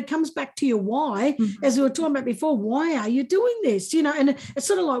it. And it comes back to your why, as we were talking about before. Why are you doing this? And it's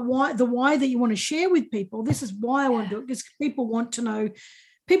sort of like why that you want to share with people. This is why I want to do it, because people want to know.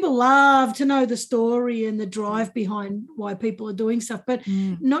 People love to know the story and the drive behind why people are doing stuff,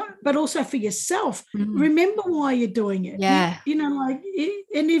 but also for yourself. Remember why you're doing it. Yeah.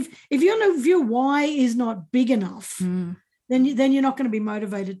 And if your why is not big enough, then then you're not going to be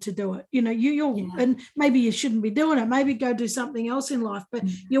motivated to do it. And maybe you shouldn't be doing it. Maybe go do something else in life. But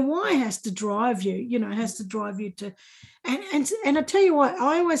your why has to drive you. Has to drive you to. And I tell you what,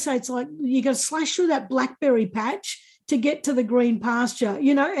 I always say it's like you got to slash through that blackberry patch to get to the green pasture.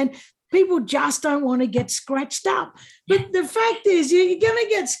 And people just don't want to get scratched up. But the fact is, you're going to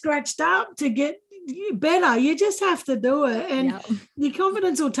get scratched up to get better. You just have to do it, and your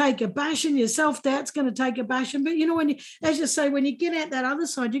confidence will take a bashing, your self-doubt's going to take a bashing. But when you, as you say, when you get out that other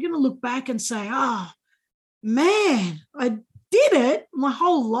side, you're going to look back and say, oh man, I did it. My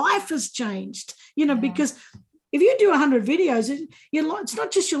whole life has changed, because if you do 100 videos, it's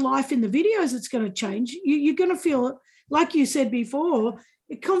not just your life in the videos that's going to change. You're going to feel, like you said before,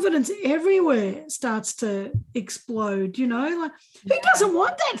 confidence everywhere starts to explode. Who doesn't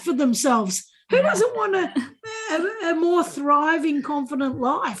want that for themselves? Who doesn't want a more thriving, confident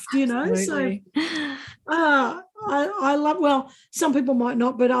life? Absolutely. So I love. Well, some people might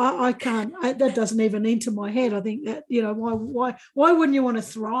not, but I can't. That doesn't even enter my head. I think that why wouldn't you want to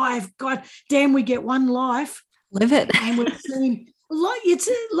thrive? God damn, we get one life. Live it. And we've seen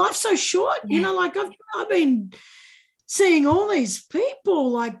life's so short. Like I've been seeing all these people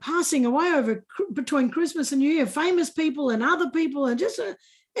like passing away between Christmas and New Year, famous people and other people, and just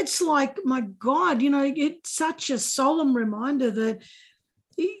it's like, my God, it's such a solemn reminder that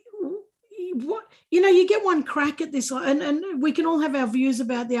you get one crack at this, and we can all have our views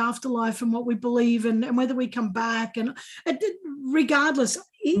about the afterlife and what we believe and whether we come back, and regardless,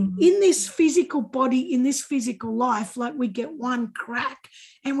 in this physical body, in this physical life, like we get one crack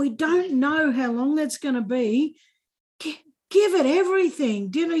and we don't know how long that's going to be. Give it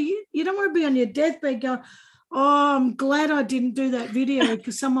everything. You don't want to be on your deathbed going, oh, I'm glad I didn't do that video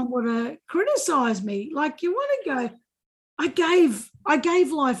because someone would have criticized me. Like, you want to go, I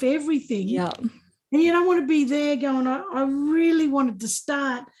gave life everything. Yeah. And you don't want to be there going, I really wanted to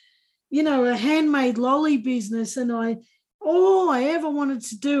start, a handmade lolly business, and all I ever wanted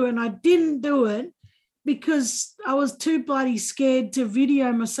to do, and I didn't do it because I was too bloody scared to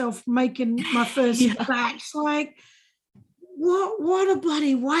video myself making my first batch. Like, what a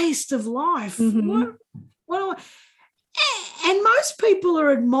bloody waste of life. And most people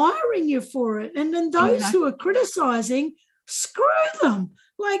are admiring you for it. And then those who are criticizing, screw them.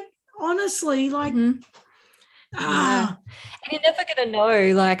 Like, honestly, like, And you're never going to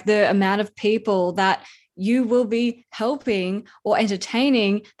know, like, the amount of people that you will be helping or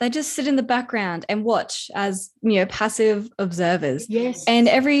entertaining. They just sit in the background and watch as, passive observers. Yes. And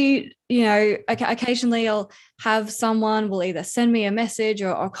occasionally I'll have someone will either send me a message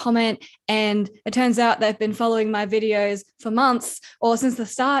or comment, and it turns out they've been following my videos for months or since the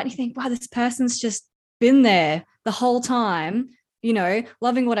start. And you think, wow, this person's just been there the whole time,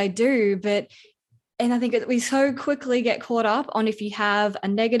 loving what I do. And I think we so quickly get caught up on, if you have a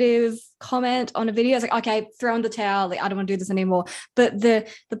negative comment on a video, it's like, okay, throw in the towel. Like, I don't want to do this anymore. But the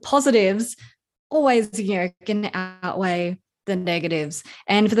positives always, can outweigh the negatives.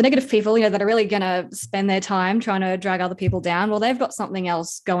 And for the negative people, that are really going to spend their time trying to drag other people down, well, they've got something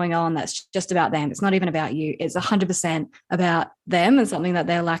else going on that's just about them. It's not even about you. It's 100% about them and something that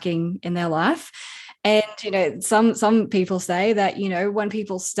they're lacking in their life. And, some people say that, when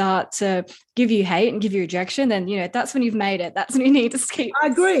people start to give you hate and give you rejection, then, that's when you've made it. That's when you need to keep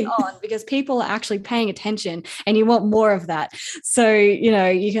on, because people are actually paying attention and you want more of that. So,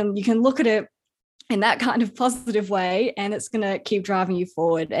 you can look at it in that kind of positive way, and it's going to keep driving you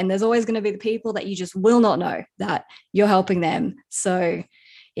forward. And there's always going to be the people that you just will not know that you're helping them. So,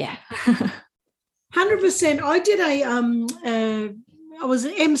 yeah. 100%. I did I was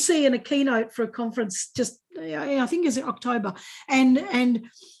an MC in a keynote for a conference I think it was in October. And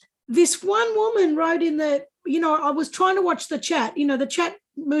this one woman wrote in the, I was trying to watch the chat. The chat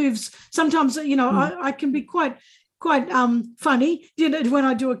moves. Sometimes, I can be quite funny, when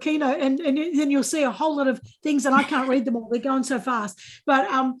I do a keynote, and then you'll see a whole lot of things and I can't read them all. They're going so fast. But,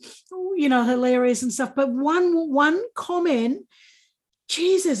 hilarious and stuff. But one comment,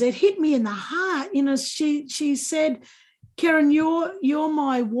 Jesus, it hit me in the heart. She said, Karen, you're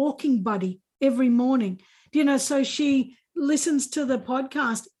my walking buddy every morning. So she listens to the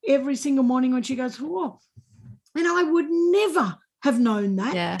podcast every single morning when she goes, whoa. And I would never have known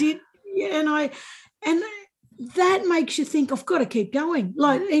that. Yeah. And that makes you think, I've got to keep going.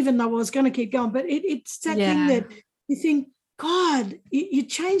 Like, even though I was going to keep going, but it's that thing that you think, God, you're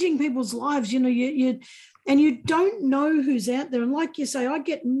changing people's lives. And you don't know who's out there. And like you say, I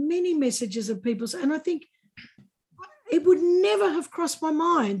get many messages of people, and I think, it would never have crossed my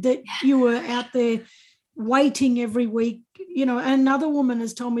mind that you were out there, waiting every week, another woman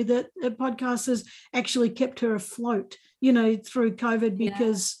has told me that the podcast has actually kept her afloat, through COVID,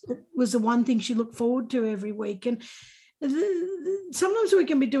 because it was the one thing she looked forward to every week. And sometimes we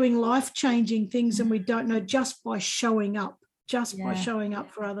can be doing life-changing things and we don't know, just by showing up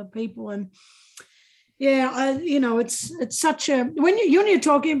for other people. And it's such a, when you're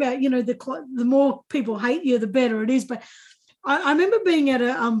talking about, the more people hate you, the better it is. But I remember being at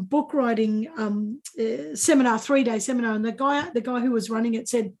a book writing seminar, 3-day seminar, and the guy who was running it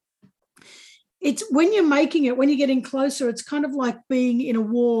said, it's when you're making it, when you're getting closer, it's kind of like being in a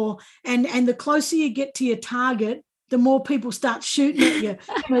war, and the closer you get to your target, the more people start shooting at you,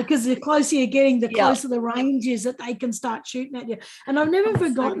 because the closer you're getting, the closer the range is that they can start shooting at you. And I've never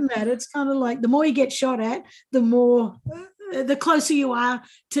forgotten that. It's kind of like the more you get shot at, the closer you are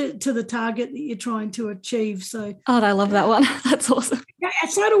to the target that you're trying to achieve. So, I love that one. That's awesome. Yeah,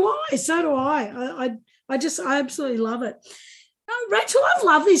 so do I. I absolutely love it. Rachel, I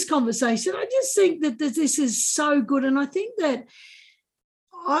love this conversation. I just think that this is so good, and I think that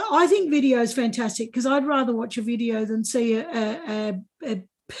I think video is fantastic, because I'd rather watch a video than see a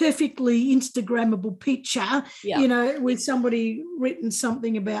perfectly Instagrammable picture, with somebody written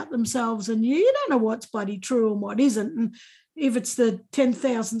something about themselves, and you don't know what's bloody true and what isn't, and if it's the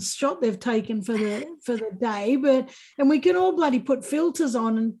 10,000th shot they've taken for the day. And we can all bloody put filters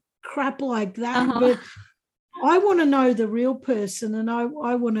on and crap like that, but I want to know the real person, and I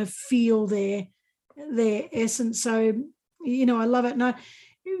want to feel their essence. So, I love it. No,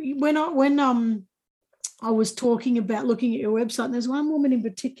 when I was talking about looking at your website, and there's one woman in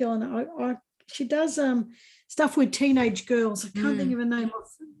particular, and she does stuff with teenage girls. I can't think of her name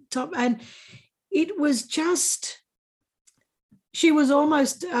off the top, and it was just, she was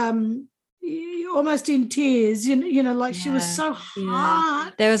almost in tears, like she was so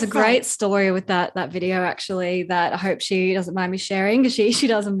hard. There was a great story with that video, actually, that I hope she doesn't mind me sharing, because she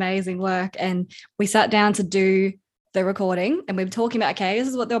does amazing work. And we sat down to do the recording, and we were talking about, okay, this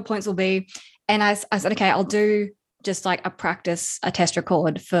is what the points will be. And I said, okay, I'll do just like a test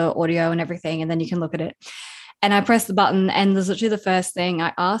record for audio and everything, and then you can look at it. And I pressed the button, and literally the first thing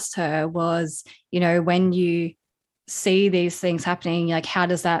I asked her was, when you see these things happening, like, how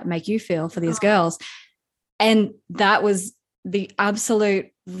does that make you feel for these girls? And that was the absolute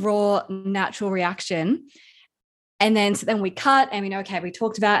raw, natural reaction. And then we cut, and we know, okay, we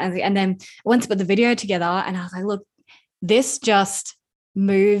talked about it, and then I went to put the video together, and I was like, look, this just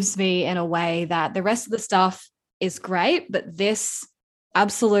moves me in a way that the rest of the stuff is great, but this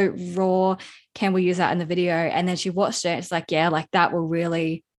absolute raw, can we use that in the video? And then she watched it. It's like, yeah, like that will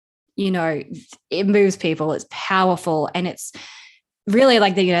really, it moves people. It's powerful. And it's really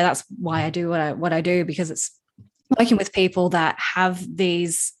like that's why I do what I do, because it's working with people that have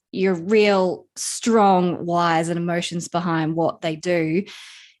these, your real strong whys and emotions behind what they do.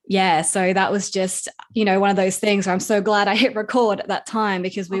 Yeah. So that was just, one of those things where I'm so glad I hit record at that time,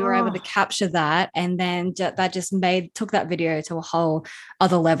 because we were able to capture that. And then that just took that video to a whole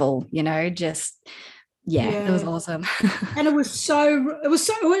other level, it was awesome. And it was so,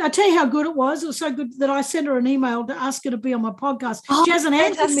 I tell you how good it was. It was so good that I sent her an email to ask her to be on my podcast. She hasn't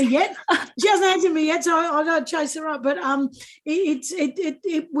answered me yet. So I got to chase her up. But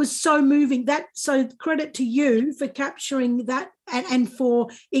it was so moving. So credit to you for capturing that and for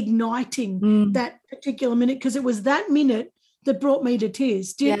igniting that particular minute, because it was that minute that brought me to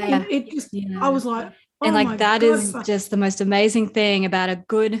tears. I was like, oh, and like my that God, is just the most amazing thing about a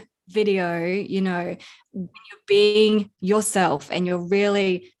good video, when you're being yourself and you're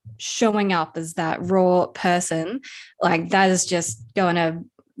really showing up as that raw person, like that is just going to,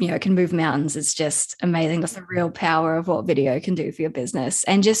 can move mountains. It's just amazing. That's the real power of what video can do for your business,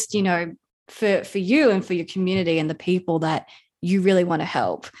 and just, for you and for your community and the people that you really want to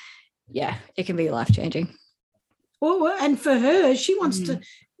help. Yeah, it can be life-changing. Well, and for her, she wants to,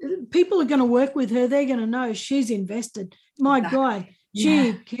 people are going to work with her. They're going to know she's invested. My God.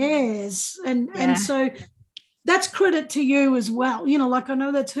 She cares. And so that's credit to you as well. Like I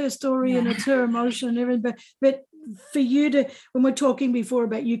know that's her story and it's her emotion and everything, but for you to, when we're talking before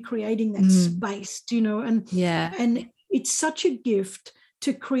about you creating that space, and it's such a gift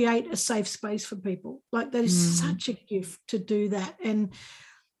to create a safe space for people. Like that is such a gift to do that. And,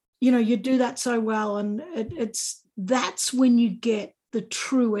 you do that so well. And that's when you get the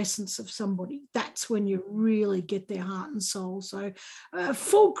true essence of somebody. That's when you really get their heart and soul. So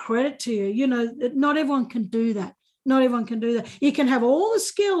full credit to you. Not everyone can do that. Not everyone can do that. You can have all the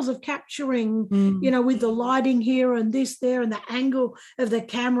skills of capturing, with the lighting here and this there and the angle of the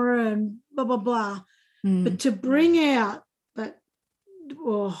camera and blah, blah, blah. But to bring out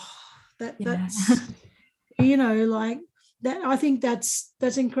that's you know, like that. I think that's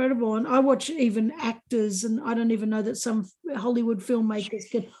incredible. And I watch even actors, and I don't even know that some Hollywood filmmakers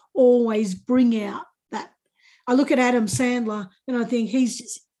can always bring out that. I look at Adam Sandler and I think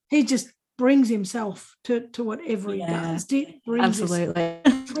he just brings himself to whatever he does. He brings absolutely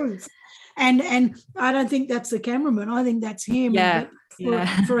truth. And I don't think that's the cameraman. I think that's him. Yeah. But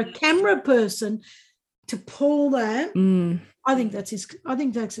for a camera person to pull that, I think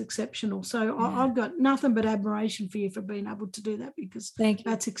that's exceptional. So I've got nothing but admiration for you for being able to do that, because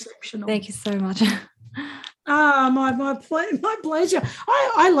that's exceptional. Thank you so much. My pleasure.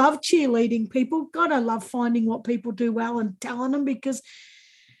 I love cheerleading people. God, I love finding what people do well and telling them, because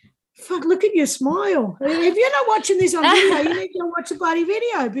fuck, look at your smile. If you're not watching this on video, you need to watch the bloody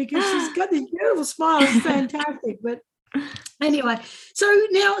video, because she's got this beautiful smile. It's fantastic. But anyway, so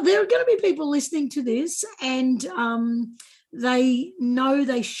now there are going to be people listening to this, and they know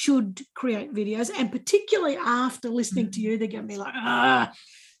they should create videos, and particularly after listening to you, they're going to be like, I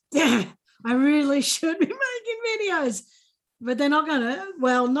really should be making videos. But they're not going to.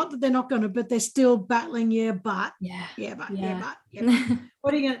 Well, not that they're not going to, but they're still battling. But what are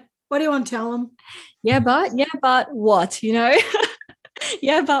you going to? What do you want to tell them? But what, you know?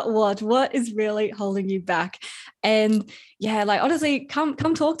 But what is really holding you back? And like, honestly, come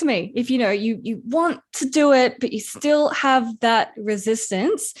talk to me. If, you know, you want to do it, but you still have that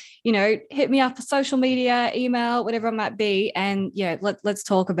resistance, you know, hit me up on social media, email, whatever it might be. And let's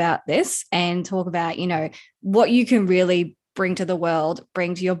talk about this and talk about, you know, what you can really bring to the world,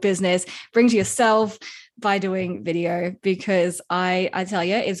 bring to your business, bring to yourself by doing video, because I tell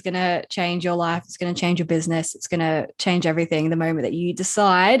you, it's going to change your life. It's going to change your business. It's going to change everything the moment that you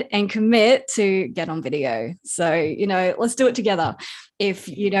decide and commit to get on video. So, you know, let's do it together. If,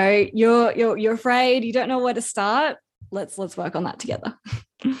 you know, you're afraid, you don't know where to start, let's work on that together.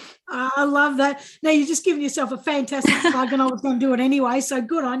 I love that. Now you're just giving yourself a fantastic plug, and I was going to do it anyway, so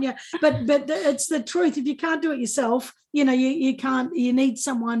good on you. But it's the truth. If you can't do it yourself, you know, you can't. You need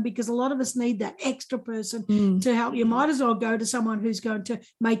someone, because a lot of us need that extra person to help you. Might as well go to someone who's going to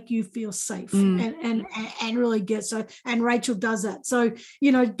make you feel safe and really get so. And Rachel does that. So,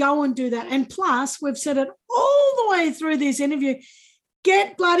 you know, go and do that. And plus, we've said it all the way through this interview.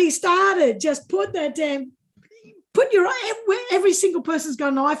 Get bloody started. Just put that damn. Put your every single person's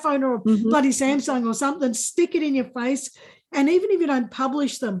got an iPhone or a bloody Samsung or something. Stick it in your face, and even if you don't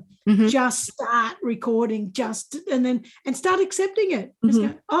publish them, just start recording. And start accepting it. Just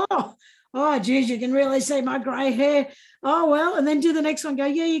go, oh, geez, you can really see my grey hair. Oh well, and then do the next one. Go,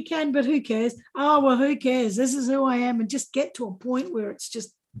 yeah, you can, but who cares? Oh well, who cares? This is who I am, and just get to a point where it's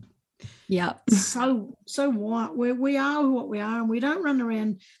just. Yeah. So what? We are what we are, and we don't run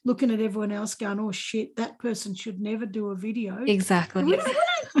around looking at everyone else going, oh shit, that person should never do a video. Exactly. We don't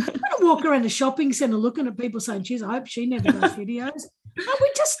walk around the shopping centre looking at people saying, geez, I hope she never does videos. No,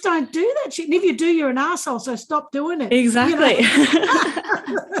 we just don't do that shit. And if you do, you're an arsehole, so stop doing it. Exactly.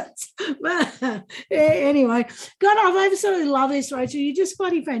 You know? Anyway, God, I absolutely love this, Rachel. You're just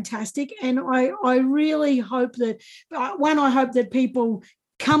bloody fantastic. And I really hope that, I hope that people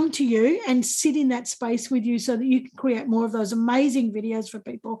come to you and sit in that space with you, so that you can create more of those amazing videos for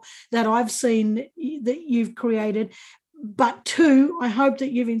people that I've seen that you've created. But two, I hope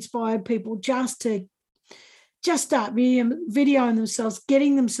that you've inspired people just start videoing themselves,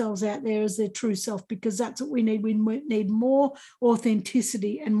 getting themselves out there as their true self, because that's what we need. We need more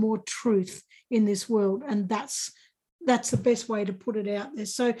authenticity and more truth in this world, and that's the best way to put it out there.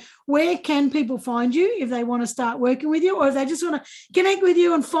 So where can people find you if they want to start working with you, or if they just want to connect with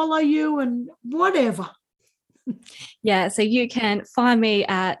you and follow you and whatever? Yeah, so you can find me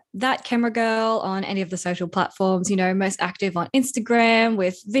at That Camera Girl on any of the social platforms, you know, most active on Instagram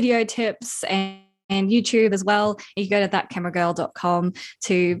with video tips and YouTube as well. You can go to thatcameragirl.com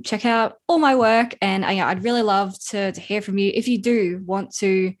to check out all my work. And I'd really love to hear from you if you do want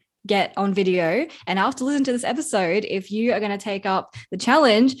to get on video. And after listening to this episode, if you are going to take up the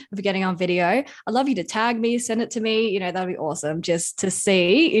challenge of getting on video, I'd love you to tag me, send it to me. You know, that'd be awesome just to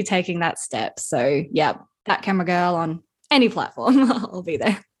see you taking that step. So yeah, That Camera Girl on any platform. I'll be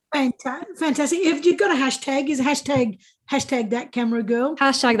there. Fantastic. If you've got a hashtag, is a hashtag That Camera Girl?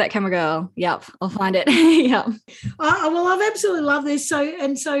 Hashtag That Camera Girl. Yep, I'll find it. Yeah. Well, I've absolutely loved this. So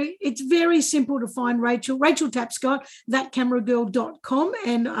it's very simple to find Rachel Tapscott, thatcameragirl.com.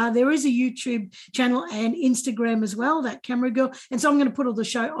 And there is a YouTube channel and Instagram as well, That Camera Girl. And so I'm going to put all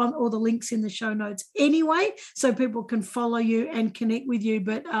the links in the show notes anyway, so people can follow you and connect with you.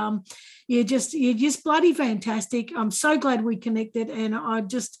 But you're just bloody fantastic. I'm so glad we connected, and I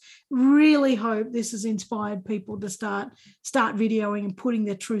just really hope this has inspired people to start videoing and putting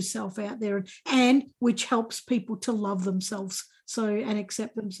their true self out there, and which helps people to love themselves and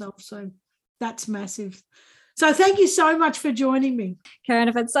accept themselves. So that's massive. So thank you so much for joining me. Karen,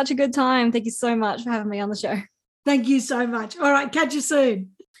 I've had such a good time. Thank you so much for having me on the show. Thank you so much. All right, catch you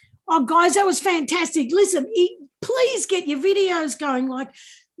soon. Oh, guys, that was fantastic. Listen, please get your videos going. Like,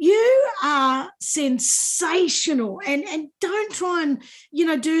 you are sensational, and don't try and,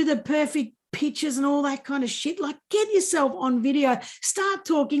 do the perfect pictures and all that kind of shit. Like, get yourself on video, start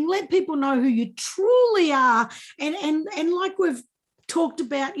talking, let people know who you truly are. And like we've talked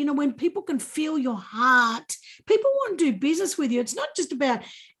about, when people can feel your heart, people want to do business with you. It's not just about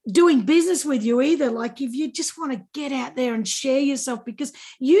doing business with you either. Like, if you just want to get out there and share yourself, because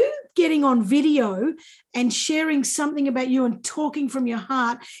you getting on video and sharing something about you and talking from your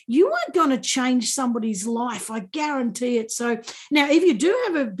heart, you are going to change somebody's life. I guarantee it. So now, if you do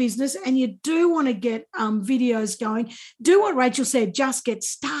have a business and you do want to get videos going, do what Rachel said, just get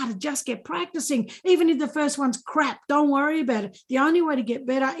started, just get practicing. Even if the first one's crap, don't worry about it. The only way to get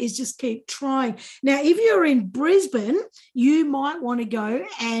better is just keep trying. Now, if you're in Brisbane, you might want to go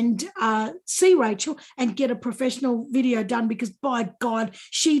and see Rachel and get a professional video done, because by God,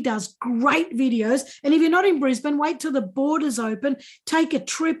 she does great videos. And if you're not in Brisbane, wait till the borders open, take a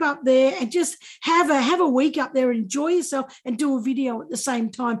trip up there and just have a week up there, enjoy yourself, and do a video at the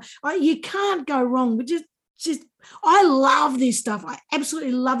same time. You can't go wrong. But just I love this stuff. I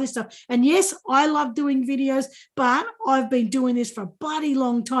absolutely love this stuff. And yes, I love doing videos, but I've been doing this for a bloody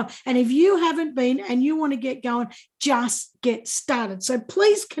long time. And if you haven't been and you want to get going, just get started. So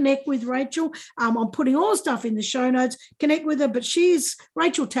please connect with Rachel. I'm putting all the stuff in the show notes. Connect with her, but she's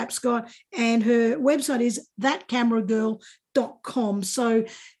Rachel Tapscott, and her website is thatcameragirl.com. So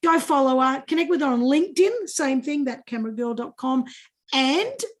go follow her, connect with her on LinkedIn, same thing, thatcameragirl.com,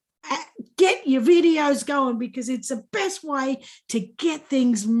 and get your videos going, because it's the best way to get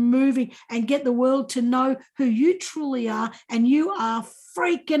things moving and get the world to know who you truly are. And you are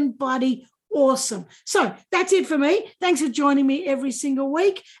freaking bloody awesome. So that's it for me. Thanks for joining me every single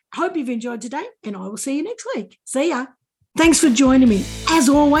week. Hope you've enjoyed today, and I will see you next week. See ya. Thanks for joining me. As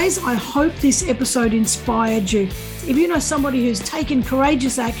always, I hope this episode inspired you. If you know somebody who's taken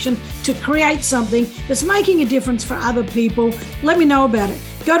courageous action to create something that's making a difference for other people, let me know about it.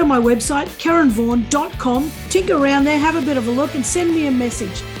 Go to my website, KarenVaughan.com, tinker around there, have a bit of a look, and send me a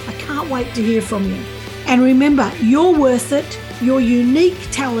message. I can't wait to hear from you. And remember, you're worth it. Your unique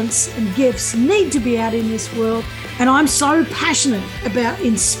talents and gifts need to be out in this world. And I'm so passionate about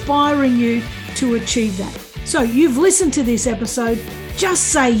inspiring you to achieve that. So you've listened to this episode. Just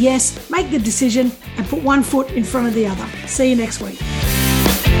say yes, make the decision, and put one foot in front of the other. See you next week.